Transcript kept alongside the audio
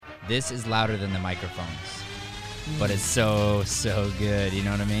this is louder than the microphones. But it's so good. You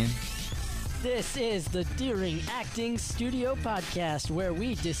know what I mean? This is the Deering Acting Studio Podcast, where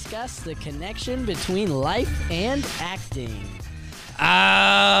we discuss the connection between life and acting.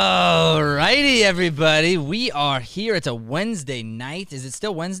 Alrighty, everybody. We are here. It's a Wednesday night. Is it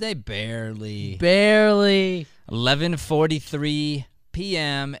still Wednesday? Barely. 11:43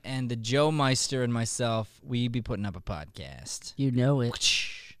 p.m. and the Joe Meister and myself, we be putting up a podcast. You know it.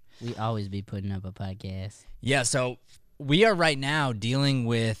 We always be putting up a podcast. Yeah, so we are right now dealing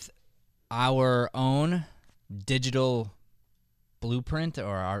with our own digital blueprint,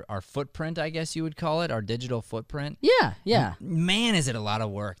 or our footprint, I guess you would call it, our digital footprint. Yeah. Man, is it a lot of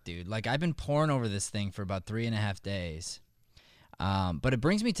work, dude. Like, I've been poring over this thing for about 3.5 days. But it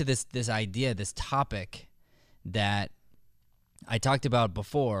brings me to this idea, this topic that I talked about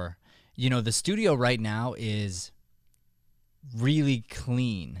before. You know, the studio right now is really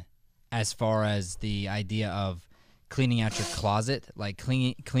clean as far as the idea of cleaning out your closet, like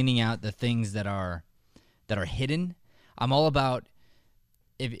cleaning out the things that are hidden. I'm all about,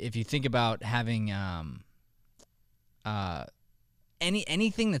 if you think about having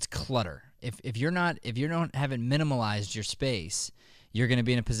anything that's clutter. If you haven't minimalized your space, you're going to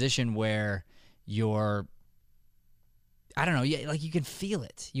be in a position where you're, I don't know, like you can feel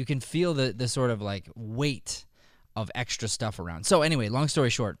it. You can feel the sort of like weight of extra stuff around. So anyway, long story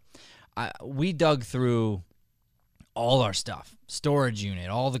short, we dug through all our stuff, storage unit,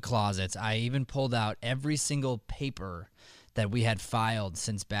 all the closets. I even pulled out every single paper that we had filed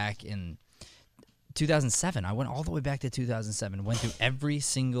since back in 2007. I went all the way back to 2007, went through every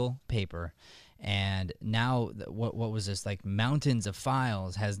single paper, and now what was this, like mountains of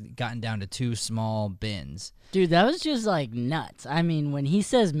files has gotten down to 2 small bins. Dude, that was just like nuts. I mean, when he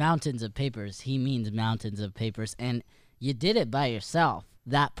says mountains of papers, he means mountains of papers, and you did it by yourself.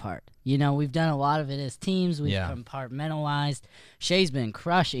 That part. You know, we've done a lot of it as teams. We've compartmentalized. Shay's been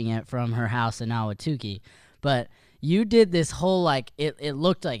crushing it from her house in Ahwatukee. But you did this whole, like, it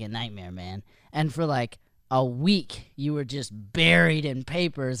looked like a nightmare, man. And for, like, a week, you were just buried in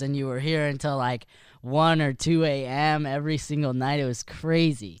papers, and you were here until, like, 1 or 2 a.m. every single night. It was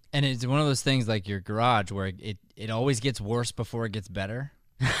crazy. And it's one of those things like your garage where it always gets worse before it gets better,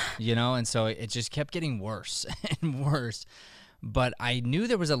 you know? And so it just kept getting worse and worse. But I knew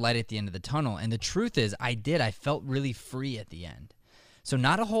there was a light at the end of the tunnel, and the truth is I felt really free at the end. So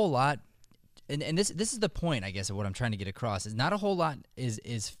not a whole lot, and this is the point, I guess, of what I'm trying to get across, is not a whole lot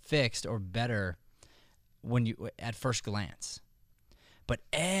is fixed or better when you at first glance. But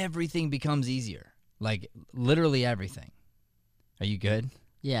everything becomes easier, like literally everything. Are you good?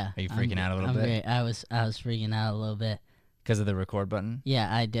 Yeah. Are you freaking out a little bit? Great. I was freaking out a little bit. Because of the record button?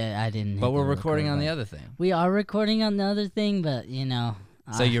 Yeah, I did. I didn't. But we're recording on the other thing. We are recording on the other thing, but you know.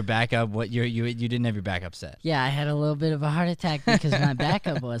 So your backup, you didn't have your backup set? Yeah, I had a little bit of a heart attack because my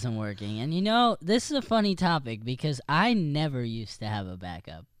backup wasn't working. And you know, this is a funny topic because I never used to have a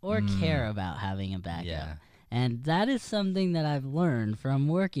backup or care about having a backup. Yeah. And that is something that I've learned from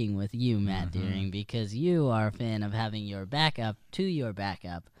working with you, Matt Deering, because you are a fan of having your backup to your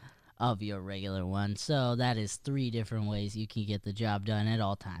backup of your regular one. So that is 3 different ways you can get the job done at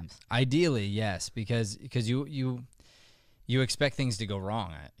all times. Ideally, yes, because you expect things to go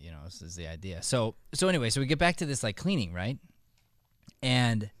wrong. You know, this is the idea. So anyway, so we get back to this like cleaning, right?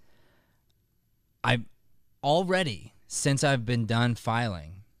 And I already, since I've been done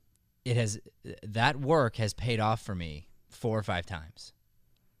filing, that work has paid off for me 4 or 5 times.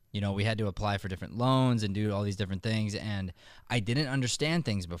 You know, we had to apply for different loans and do all these different things, and I didn't understand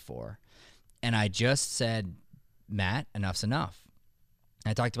things before. And I just said, Matt, enough's enough.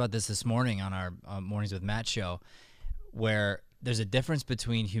 I talked about this morning on our Mornings with Matt show, where there's a difference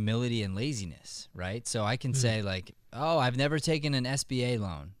between humility and laziness, right? So I can say, like, oh, I've never taken an SBA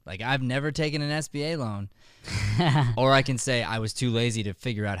loan. Like, I've never taken an SBA loan. Or I can say I was too lazy to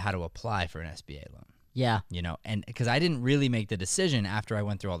figure out how to apply for an SBA loan. Yeah. You know, and because I didn't really make the decision after I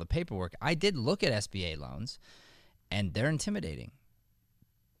went through all the paperwork. I did look at SBA loans, and they're intimidating.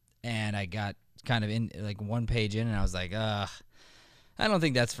 And I got kind of in, like, 1 page in, and I was like, I don't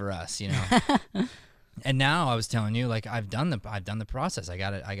think that's for us, you know. And now I was telling you, like, I've done the process. I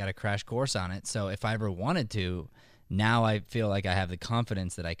got a crash course on it. So if I ever wanted to, now I feel like I have the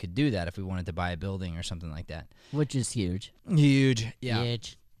confidence that I could do that if we wanted to buy a building or something like that. Which is huge. Huge, yeah.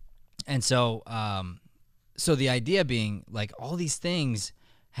 Huge. And so, so the idea being, like, all these things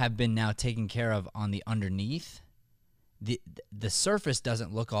have been now taken care of on the underneath. The surface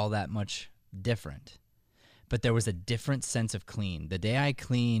doesn't look all that much different, but there was a different sense of clean. The day I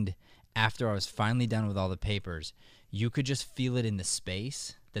cleaned, after I was finally done with all the papers, you could just feel it in the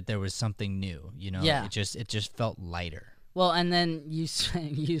space. that there was something new. You know, Yeah. it just felt lighter. Well, and then you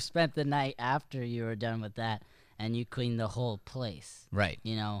you spent the night after you were done with that, and you cleaned the whole place. Right.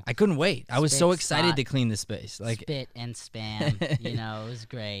 You know, I couldn't wait. I was so Spit, excited spot, to clean the space. Like spit and spam. You know, it was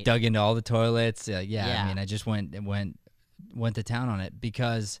great. dug into all the toilets. I Yeah. mean, I just went to town on it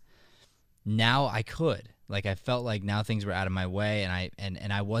because now I could. Like I felt like now things were out of my way,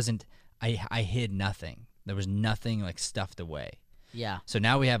 and I wasn't. I hid nothing. There was nothing like stuffed away. Yeah. So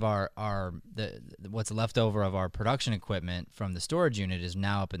now we have our what's left over of our production equipment from the storage unit is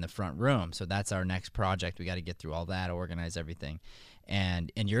now up in the front room. So that's our next project. We got to get through all that, organize everything, and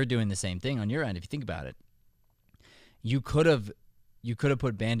you're doing the same thing on your end. If you think about it, you could have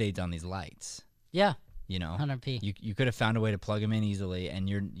put Band-Aids on these lights. Yeah. You know, 100p. You could have found a way to plug them in easily, and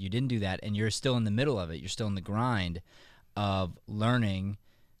you didn't do that, and you're still in the middle of it. You're still in the grind of learning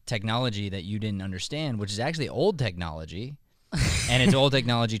technology that you didn't understand, which is actually old technology. And it's old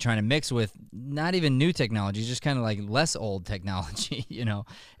technology trying to mix with not even new technology, just kind of like less old technology, you know.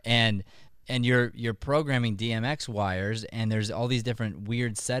 And you're programming DMX wires, and there's all these different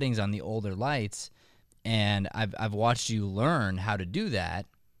weird settings on the older lights. And I've watched you learn how to do that,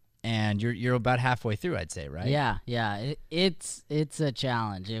 and you're about halfway through, I'd say, right? Yeah, yeah. It's a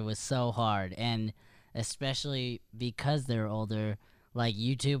challenge. It was so hard, and especially because they're older. Like,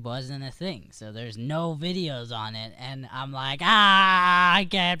 YouTube wasn't a thing, so there's no videos on it, and I'm like, I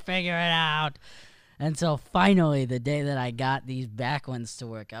can't figure it out. And so finally, the day that I got these back ones to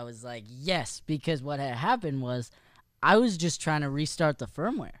work, I was like, yes, because what had happened was I was just trying to restart the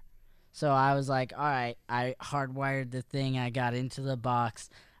firmware. So I was like, all right, I hardwired the thing, I got into the box,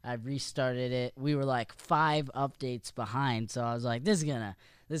 I restarted it. We were like 5 updates behind, so I was like, this is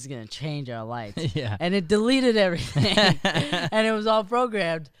gonna change our lights. Yeah. And it deleted everything. And it was all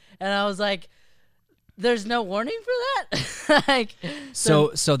programmed. And I was like, there's no warning for that? Like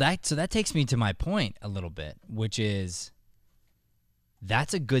So that takes me to my point a little bit, which is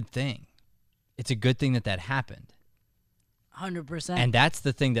that's a good thing. It's a good thing that happened. 100%. And that's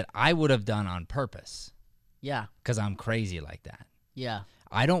the thing that I would have done on purpose. Yeah. Because I'm crazy like that. Yeah.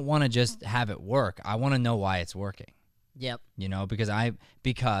 I don't want to just have it work. I want to know why it's working. Yep. You know, because I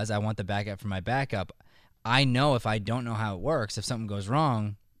want the backup for my backup. I know if I don't know how it works, if something goes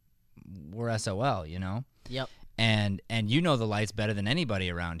wrong, we're SOL, you know? Yep. And you know the lights better than anybody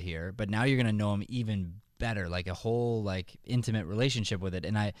around here, but now you're going to know them even better, like a whole like intimate relationship with it.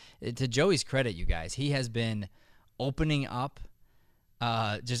 And to Joey's credit, you guys, he has been opening up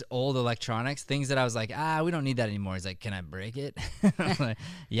just old electronics, things that I was like, we don't need that anymore. He's like, can I break it? I'm like,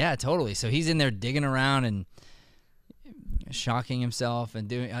 yeah, totally. So he's in there digging around and shocking himself and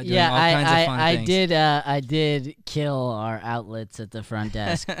doing all kinds of fun things. I did kill our outlets at the front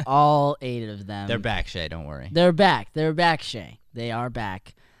desk. All 8 of them. They're back, Shay. Don't worry. They're back, Shay. They are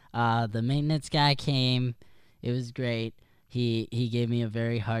back. The maintenance guy came. It was great. He gave me a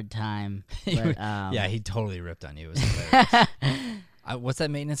very hard time. But, yeah, he totally ripped on you. It was hilarious. What's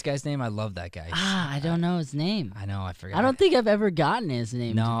that maintenance guy's name? I love that guy. I don't know his name. I know, I forgot. I don't think I've ever gotten his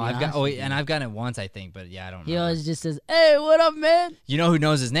name. No, I've I've gotten it once, I think, but yeah, I don't know. He always just says, "Hey, what up, man?" You know who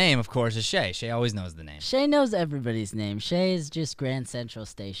knows his name, of course, is Shay. Shay always knows the name. Shay knows everybody's name. Shay is just Grand Central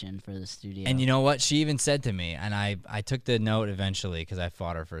Station for the studio. And you know what? She even said to me, and I took the note eventually because I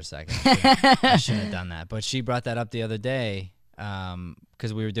fought her for a second. I shouldn't have done that. But she brought that up the other day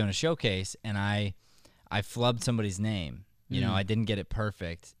because we were doing a showcase, and I flubbed somebody's name. You know, I didn't get it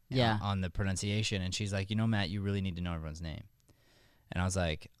perfect on the pronunciation. And she's like, you know, Matt, you really need to know everyone's name. And I was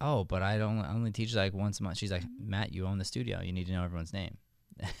like, oh, but I only teach like once a month. She's like, Matt, you own the studio. You need to know everyone's name.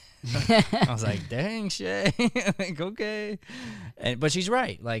 I was like, dang, Shay. Like, okay. But she's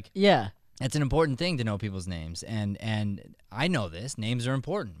right. Like, yeah, it's an important thing to know people's names. And I know this. Names are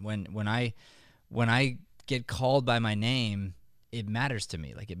important. When I get called by my name, it matters to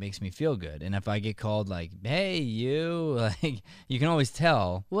me. Like, it makes me feel good. And if I get called like, hey, you, like, you can always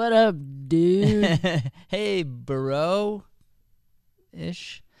tell. What up, dude? Hey, bro.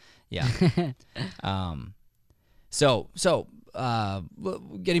 Ish. Yeah. So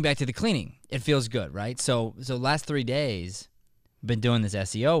getting back to the cleaning, it feels good, right? So last 3 days, been doing this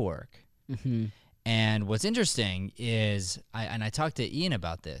SEO work. Mm-hmm. And what's interesting is, I talked to Ian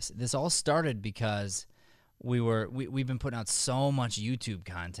about this. This all started because we've been putting out so much YouTube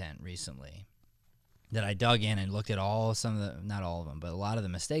content recently that I dug in and looked at not all of them, but a lot of the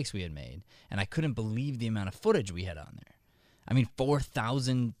mistakes we had made, and I couldn't believe the amount of footage we had on there. I mean,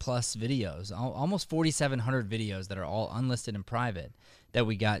 4,000 plus videos, almost 4,700 videos that are all unlisted and private that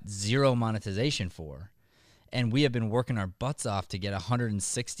we got 0 monetization for, and we have been working our butts off to get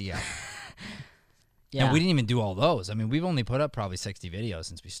 160 out. Yeah. And we didn't even do all those. I mean, we've only put up probably 60 videos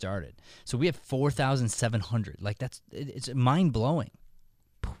since we started. So we have 4,700. Like it's mind blowing.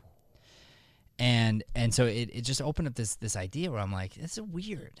 And so it just opened up this idea where I'm like, it's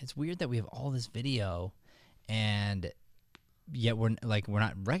weird. It's weird that we have all this video, and yet we're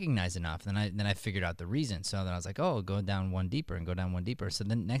not recognized enough. Then I figured out the reason. So then I was like, oh, go down one deeper and go down one deeper. So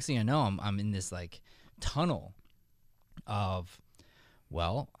then next thing I know, I'm in this like tunnel of,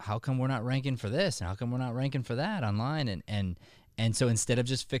 well, how come we're not ranking for this, and how come we're not ranking for that online? And so instead of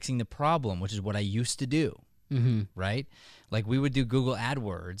just fixing the problem, which is what I used to do, right? Like we would do Google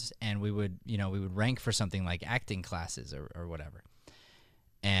AdWords, and we would rank for something like acting classes or whatever,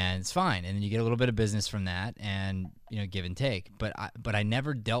 and it's fine. And then you get a little bit of business from that, and give and take. But I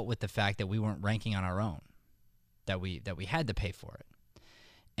never dealt with the fact that we weren't ranking on our own, that we had to pay for it.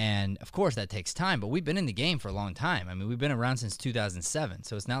 And, of course, that takes time, but we've been in the game for a long time. I mean, we've been around since 2007,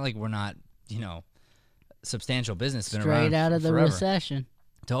 so it's not like we're not, substantial business. Been around straight out of the forever. recession.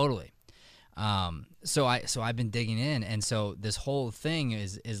 Totally. So I've been digging in, and so this whole thing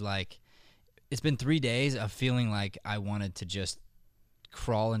is like, it's been 3 days of feeling like I wanted to just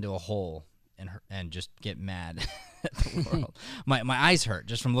crawl into a hole and just get mad at the world. My eyes hurt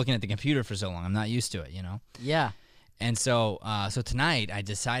just from looking at the computer for so long. I'm not used to it, Yeah. And so tonight I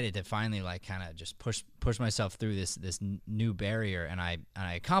decided to finally like kind of just push myself through this new barrier, and I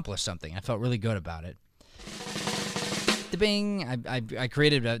accomplished something. I felt really good about it. Bing! I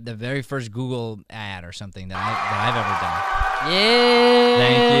created the very first Google ad or something that I've ever done.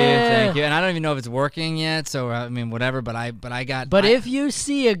 Yeah. Thank you. And I don't even know if it's working yet. So I mean, whatever. But I got. But if you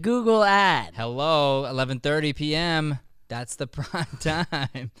see a Google ad, hello, 11:30 p.m. That's the prime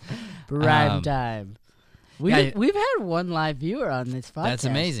time. Prime time. We've had one live viewer on this podcast. That's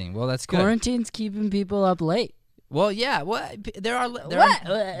amazing. Well, that's good. Quarantine's keeping people up late. Well, yeah. Well, there are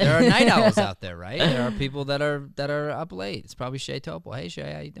night owls out there, right? There are people that are up late. It's probably Shay Topol. Hey,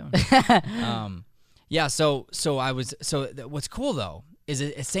 Shay, how you doing? Yeah. So what's cool though is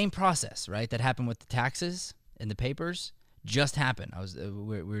the same process, right? That happened with the taxes and the papers just happened.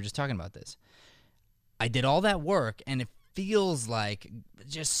 We were just talking about this. I did all that work, and it feels like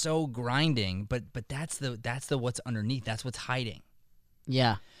just so grinding, but that's the what's underneath. That's what's hiding.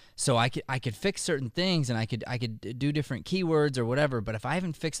 Yeah. So I could fix certain things, and I could do different keywords or whatever, but if I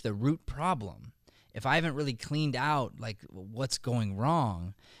haven't fixed the root problem, if I haven't really cleaned out like what's going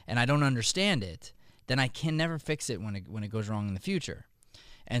wrong, and I don't understand it, then I can never fix it when it goes wrong in the future.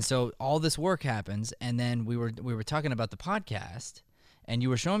 And so all this work happens, and then we were talking about the podcast, and you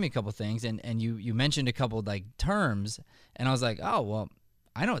were showing me a couple things, and you mentioned a couple like terms, and I was like, oh well,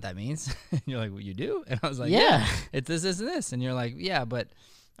 I know what that means. And you're like, well, you do? And I was like, yeah, it's this, and this. And you're like, yeah, but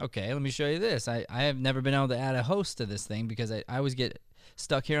okay, let me show you this. I have never been able to add a host to this thing because I always get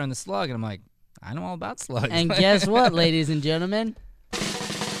stuck here on the slug, and I'm like, I know all about slugs. And guess what, ladies and gentlemen?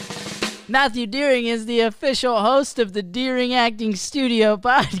 Matthew Deering is the official host of the Deering Acting Studio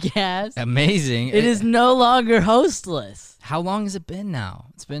podcast. Amazing. It is no longer hostless. How long has it been now?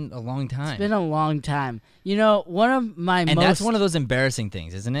 It's been a long time. It's been a long time. One of my that's one of those embarrassing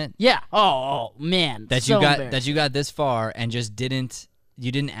things, isn't it? Yeah. Oh man. That you got this far and just didn't.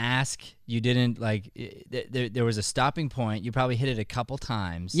 You didn't ask. You didn't like. There was a stopping point. You probably hit it a couple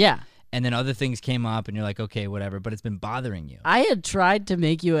times. Yeah. And then other things came up, and you're like, okay, whatever. But it's been bothering you. I had tried to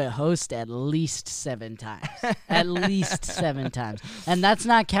make you a host at least 7 times. At least 7 times. And that's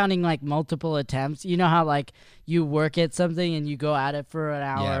not counting, like, multiple attempts. You know how, like, you work at something and you go at it for an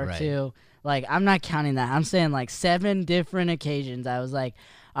hour or two? Like, I'm not counting that. I'm saying, like, 7 different occasions. I was like,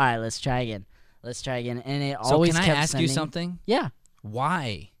 all right, let's try again. And it always kept can I ask sending. You something? Yeah.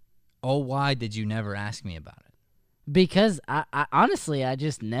 Why? Oh, why did you never ask me about it? Because I honestly, I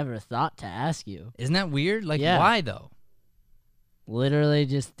just never thought to ask you. Isn't that weird? Like, why though? Literally,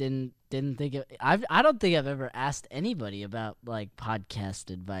 just didn't think of. I don't think I've ever asked anybody about like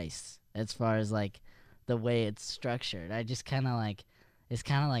podcast advice as far as like the way it's structured. I just kind of like it's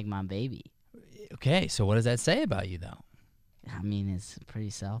kind of like my baby. Okay, so what does that say about you though? I mean, it's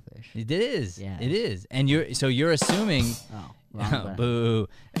pretty selfish. It is. Yeah, it is. And you're assuming. Oh, wrong boo.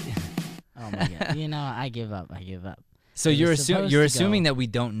 Oh my god! I give up. So you're assuming that we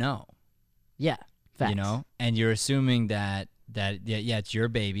don't know. Yeah, facts. And you're assuming that it's your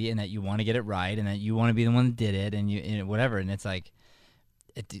baby and that you want to get it right and that you want to be the one that did it and whatever. And it's like,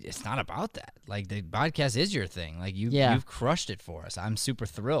 it's not about that. Like the podcast is your thing. Like you've crushed it for us. I'm super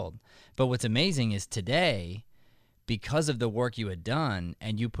thrilled. But what's amazing is today, because of the work you had done,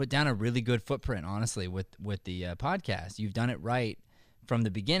 and you put down a really good footprint, honestly, with the podcast. You've done it right. from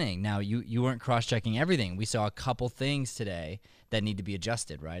the beginning. Now, you weren't cross-checking everything. We saw a couple things today that need to be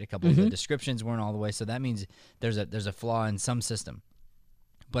adjusted, right? A couple of the descriptions weren't all the way, so that means there's a flaw in some system.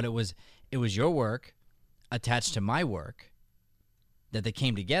 But it was your work attached to my work that they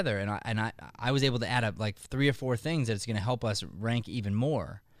came together, and I was able to add up like 3 or 4 things that it's going to help us rank even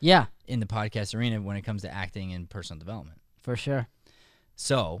more. Yeah. In the podcast arena when it comes to acting and personal development. For sure.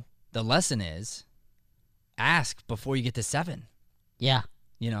 So the lesson is ask before you get to 7. Yeah.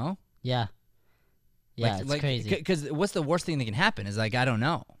 You know? Yeah. Yeah, it's crazy. Because what's the worst thing that can happen is like, I don't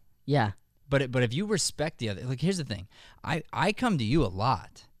know. Yeah. But if you respect the other, like, here's the thing. I come to you a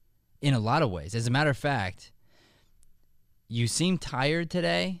lot, in a lot of ways. As a matter of fact, you seem tired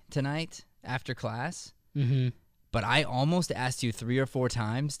tonight after class. Mm-hmm. But I almost asked you 3 or 4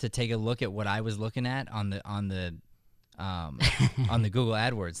 times to take a look at what I was looking at on the on the Google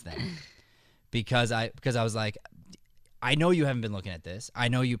AdWords thing, because I was like, I know you haven't been looking at this. I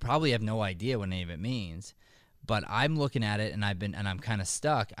know you probably have no idea what any of it means, but I'm looking at it and I'm kind of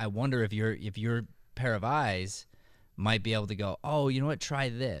stuck. I wonder if your pair of eyes might be able to go, oh, you know what? Try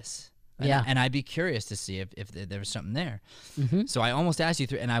this. Yeah. And I'd be curious to see if there was something there. Mm-hmm. So I almost asked you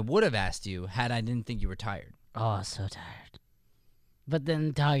 3, and I would have asked you had I didn't think you were tired. Oh, so tired. But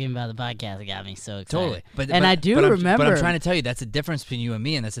then talking about the podcast got me so excited. Totally. But I do remember. But I'm trying to tell you, that's the difference between you and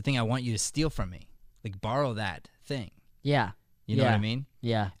me, and that's the thing I want you to steal from me. Like, borrow that thing. Yeah. You know what I mean?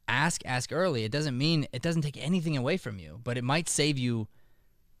 Yeah. Ask early. It doesn't take anything away from you, but it might save you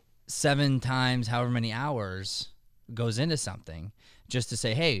 7 times however many hours goes into something just to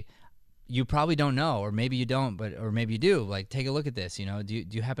say, hey, you probably don't know, or maybe you don't, or maybe you do. Like, take a look at this. You know, do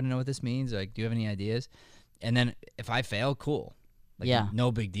you happen to know what this means? Like, do you have any ideas? And then if I fail, cool. Like,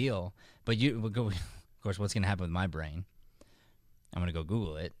 no big deal. But of course, what's going to happen with my brain? I'm going to go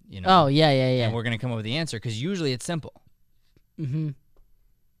Google it, you know. Oh, yeah. And we're going to come up with the answer, because usually it's simple. Mm-hmm.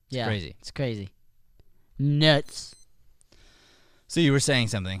 Yeah. It's crazy. It's crazy. Nuts. So you were saying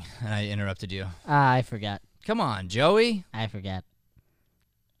something, and I interrupted you. I forgot. Come on, Joey. I forgot.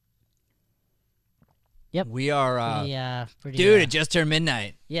 Yep. We are, pretty. Dude, it just turned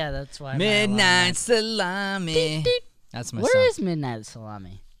midnight. Yeah, that's why. Midnight Salami. Deep, deep. That's my Where song. is Midnight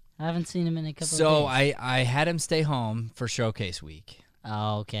Salami? I haven't seen him in a couple of days. So I had him stay home for showcase week.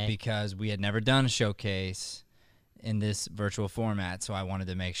 Oh, okay. Because we had never done a showcase in this virtual format, so I wanted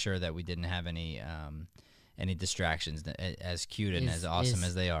to make sure that we didn't have any distractions, as cute and as awesome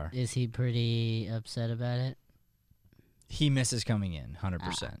as they are. Is he pretty upset about it? He misses coming in,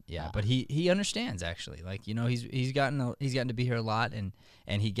 100%. Yeah, but he understands, actually. Like, you know, he's gotten to be here a lot,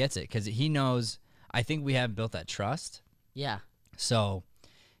 and he gets it because he knows. I think we have built that trust. Yeah. So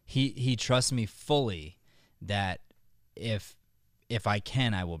he trusts me fully that if I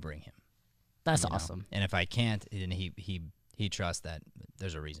can, I will bring him. That's awesome. And if I can't, then he trusts that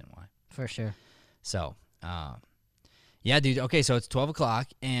there's a reason why. For sure. So, yeah, dude. Okay, so it's 12 o'clock,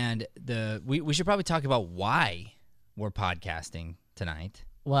 and we should probably talk about why we're podcasting tonight.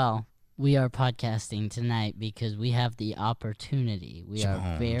 Well, we are podcasting tonight because we have the opportunity. We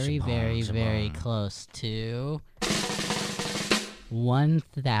are very, very close to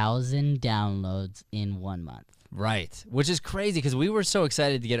 1,000 downloads in 1 month. Right, which is crazy because we were so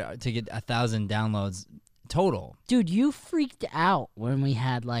excited to get 1,000 downloads total. Dude, you freaked out when we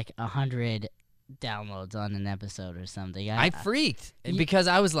had like 100 downloads on an episode or something. I freaked because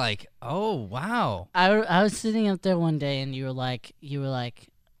I was like, "Oh wow!" I was sitting up there one day, and you were like,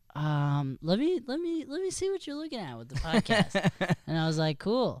 let me see what you're looking at with the podcast, and I was like,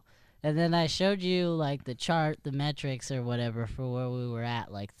 cool. And then I showed you like the chart, the metrics or whatever for where we were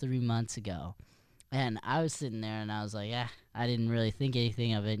at like 3 months ago, and I was sitting there and I was like, yeah, I didn't really think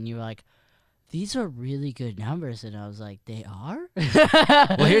anything of it, and you were like, these are really good numbers, and I was like, they are?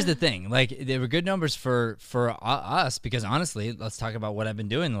 Well, here's the thing. Like, they were good numbers for us because, honestly, let's talk about what I've been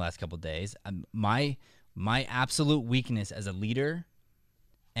doing the last couple of days. My absolute weakness as a leader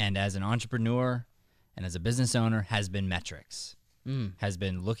and as an entrepreneur and as a business owner has been metrics, has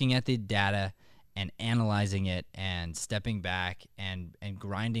been looking at the data and analyzing it and stepping back and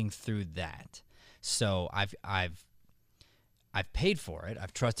grinding through that. So I've paid for it.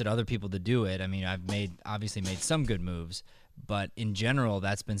 I've trusted other people to do it. I mean, I've obviously made some good moves, but in general,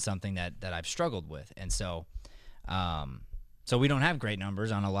 that's been something that I've struggled with. And so, so we don't have great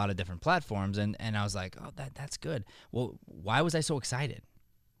numbers on a lot of different platforms. And I was like, oh, that's good. Well, why was I so excited?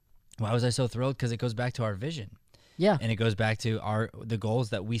 Why was I so thrilled? Because it goes back to our vision. Yeah. And it goes back to the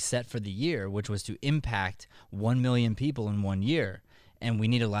goals that we set for the year, which was to impact 1 million people in 1 year. And we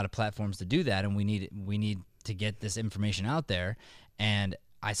need a lot of platforms to do that. And we need to get this information out there. And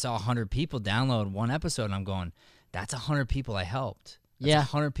I saw 100 people download one episode, and I'm going, that's 100 people I helped.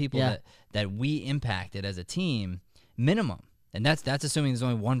 That's 100 people that we impacted as a team, minimum. And that's assuming there's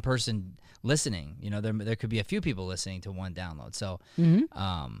only one person listening. You know, there could be a few people listening to one download. So,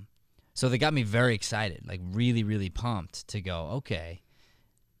 so they got me very excited, like really, really pumped to go, okay,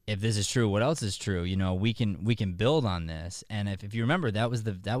 if this is true, what else is true? You know, we can build on this. And if you remember, that was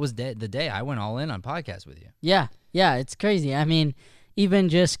the day I went all in on podcast with you. Yeah, it's crazy. I mean, even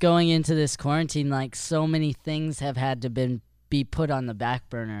just going into this quarantine, like so many things have had to be put on the back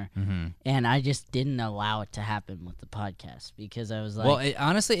burner, and I just didn't allow it to happen with the podcast because I was like, well,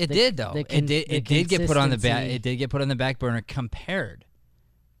 honestly, it did though. It did get put on the back. It did get put on the back burner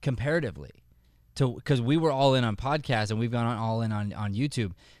comparatively. Because we were all in on podcasts and we've gone all in on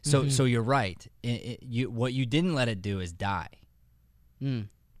YouTube. So you're right. What you didn't let it do is die.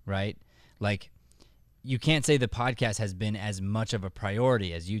 Right? Like, you can't say the podcast has been as much of a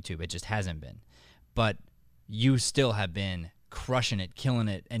priority as YouTube. It just hasn't been. But you still have been crushing it, killing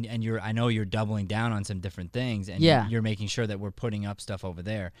it, and I know you're doubling down on some different things, and you're making sure that we're putting up stuff over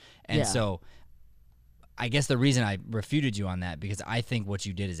there. And so I guess the reason I refuted you on that, because I think what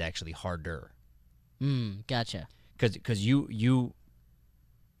you did is actually harder. Gotcha. Because you.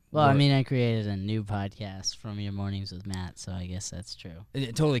 Well, I mean, I created a new podcast from your mornings with Matt, so I guess that's true.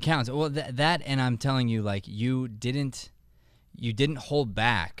 It totally counts. Well, that, and I'm telling you, like, you didn't hold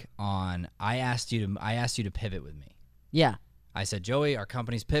back on. I asked you to pivot with me. Yeah. I said, Joey, our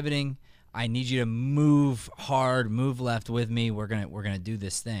company's pivoting. I need you to move hard, move left with me. We're gonna do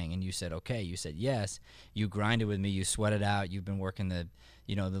this thing. And you said, okay. You said yes. You grinded with me. You sweated out. You've been working the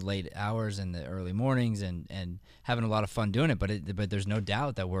late hours and the early mornings and having a lot of fun doing it. But there's no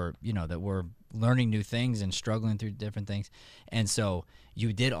doubt that we're learning new things and struggling through different things. And so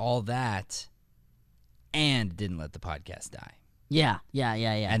you did all that and didn't let the podcast die. Yeah.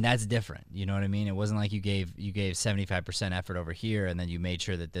 And that's different. You know what I mean? It wasn't like you gave 75% effort over here and then you made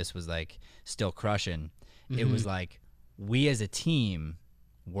sure that this was like still crushing. It was like, we as a team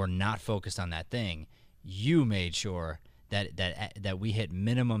were not focused on that thing. You made sure that we hit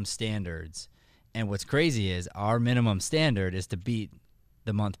minimum standards. And what's crazy is our minimum standard is to beat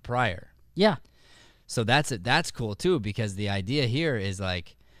the month prior. Yeah. So that's cool too, because the idea here is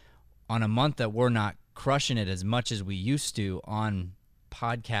like, on a month that we're not crushing it as much as we used to on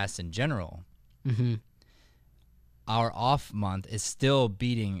podcasts in general, our off month is still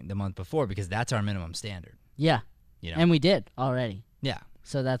beating the month before because that's our minimum standard. Yeah. You know? And we did already. Yeah.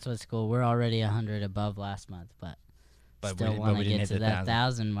 So that's what's cool. We're already 100 above last month, but still want to get to that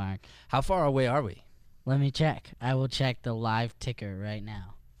 1,000 mark. How far away are we? Let me check. I will check the live ticker right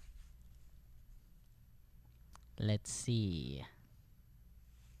now. Let's see.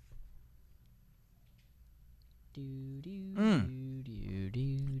 In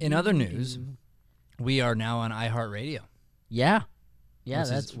other news, we are now on iHeartRadio. Yeah,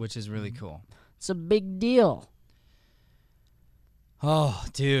 which is really cool. It's a big deal. Oh,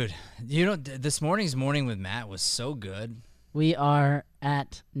 dude, this morning's Morning with Matt was so good. We are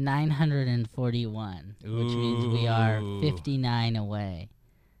at 941, which means we are 59 away.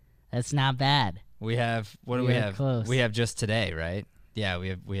 That's not bad. We have we have? Close. We have just today, right? Yeah, we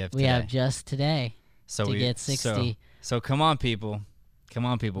have. Today. We have just today. So to get 60. So come on, people.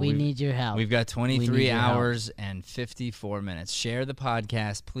 We need your help. We've got 23 hours and 54 minutes. Share the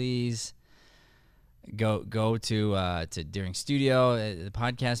podcast, please. Go to Deering Studio, the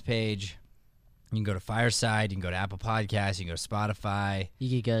podcast page. You can go to Fireside. You can go to Apple Podcasts. You can go to Spotify. You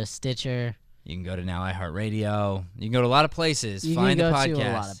can go to Stitcher. You can go to now iHeartRadio. You can go to a lot of places. Find the podcast. You can go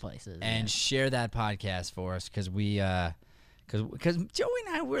to a lot of places. And share that podcast for us because we because Joey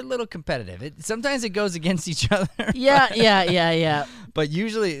and I, we're a little competitive. Sometimes it goes against each other. Yeah. But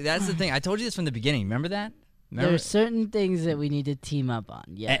usually, that's the thing. I told you this from the beginning. Remember that? There's certain things that we need to team up on.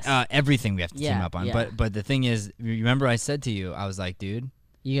 Yes. Everything we have to team up on. Yeah. But the thing is, remember I said to you, I was like, dude,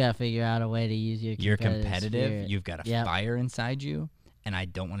 you gotta figure out a way to use your competitive spirit. You've got a fire inside you, and I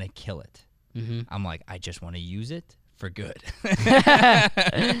don't want to kill it. I'm like, I just want to use it for good.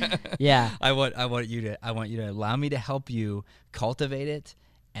 Yeah. I want you to allow me to help you cultivate it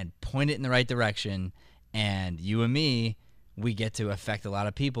and point it in the right direction, and you and me, we get to affect a lot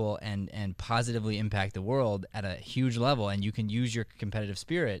of people and positively impact the world at a huge level, and you can use your competitive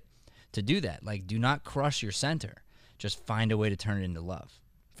spirit to do that. Like, do not crush your center. Just find a way to turn it into love.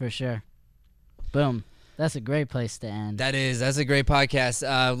 For sure. Boom. That's a great place to end. That's a great podcast.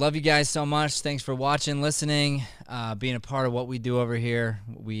 Love you guys so much. Thanks for watching, listening, being a part of what we do over here.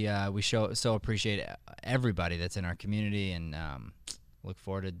 We so appreciate everybody that's in our community, and look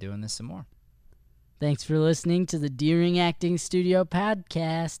forward to doing this some more. Thanks for listening to the Deering Acting Studio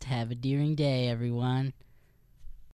podcast. Have a Deering day, everyone.